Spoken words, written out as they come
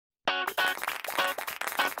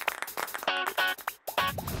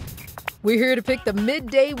We're here to pick the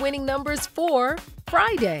midday winning numbers for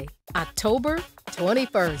Friday, October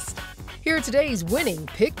 21st. Here are today's winning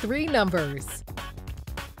Pick 3 numbers.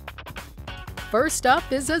 First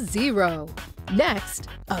up is a 0, next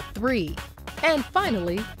a 3, and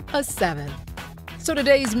finally a 7. So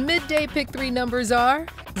today's midday Pick 3 numbers are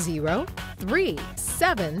 0, 3,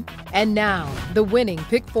 7, and now the winning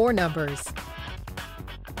Pick 4 numbers.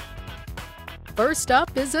 First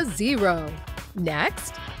up is a 0,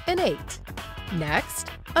 next an 8, next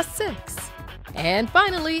a 6, and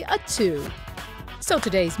finally a 2. So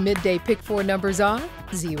today's midday Pick 4 numbers are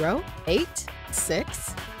 0, 8,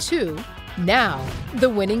 6, 2. Now the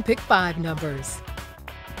winning Pick 5 numbers.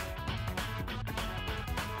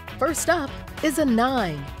 First up is a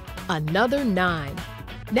 9, another 9,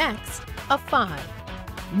 next a 5,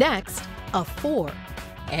 next a 4,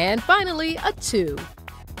 and finally a 2.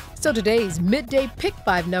 So today's midday Pick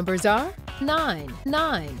 5 numbers are 9,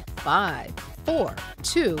 9, 5, 4,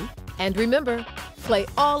 2, and remember, play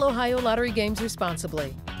all Ohio Lottery games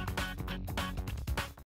responsibly.